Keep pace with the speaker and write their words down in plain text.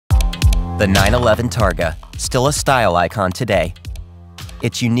The 911 Targa, still a style icon today.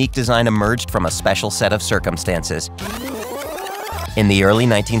 Its unique design emerged from a special set of circumstances. In the early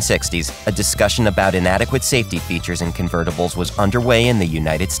 1960s, a discussion about inadequate safety features in convertibles was underway in the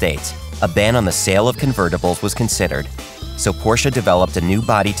United States. A ban on the sale of convertibles was considered, so Porsche developed a new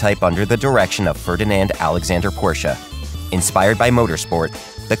body type under the direction of Ferdinand Alexander Porsche. Inspired by motorsport,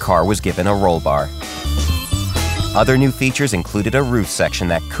 the car was given a roll bar. Other new features included a roof section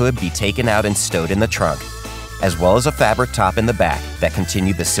that could be taken out and stowed in the trunk, as well as a fabric top in the back that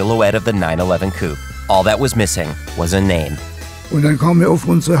continued the silhouette of the 911 Coupe. All that was missing was a name. Und dann kamen wir auf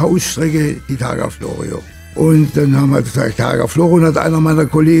unsere Hausstrecke, die Targa Florio. Und dann haben wir gesagt, Targa Florio, und hat einer meiner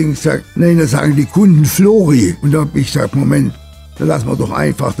Kollegen gesagt, nein, da sagen die Kunden Flori. Und da habe ich gesagt, Moment, dann lassen wir doch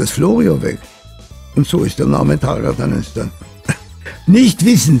einfach das Florio weg. Und so ist der Name Targa dann entstanden. Nicht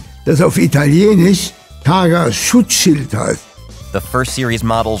wissen, dass auf Italienisch Targa Schutzschild heißt. The first series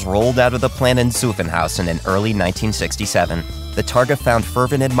models rolled out of the plant in Zuffenhausen in early 1967. The Targa found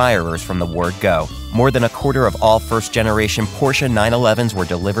fervent admirers from the word go. More than a quarter of all first-generation Porsche 911s were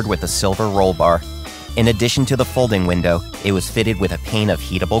delivered with a silver roll bar. In addition to the folding window, it was fitted with a pane of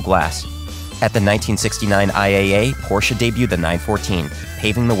heatable glass. At the 1969 IAA, Porsche debuted the 914,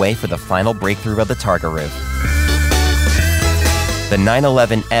 paving the way for the final breakthrough of the Targa roof. The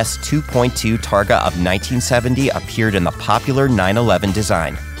 911S 2.2 Targa of 1970 appeared in the popular 911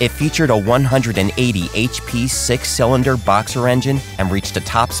 design. It featured a 180 HP six-cylinder boxer engine and reached a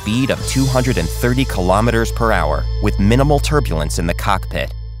top speed of 230 kilometers per hour, with minimal turbulence in the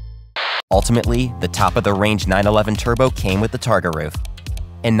cockpit. Ultimately, the top-of-the-range 911 Turbo came with the Targa roof.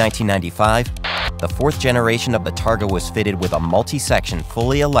 In 1995, the fourth generation of the Targa was fitted with a multi-section,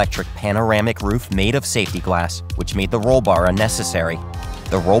 fully electric panoramic roof made of safety glass, which made the roll bar unnecessary.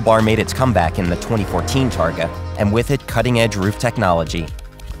 The roll bar made its comeback in the 2014 Targa, and with it, cutting-edge roof technology.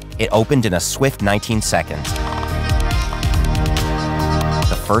 It opened in a swift 19 seconds.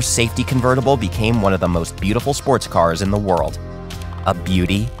 The first safety convertible became one of the most beautiful sports cars in the world. A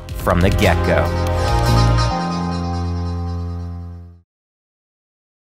beauty from the get-go.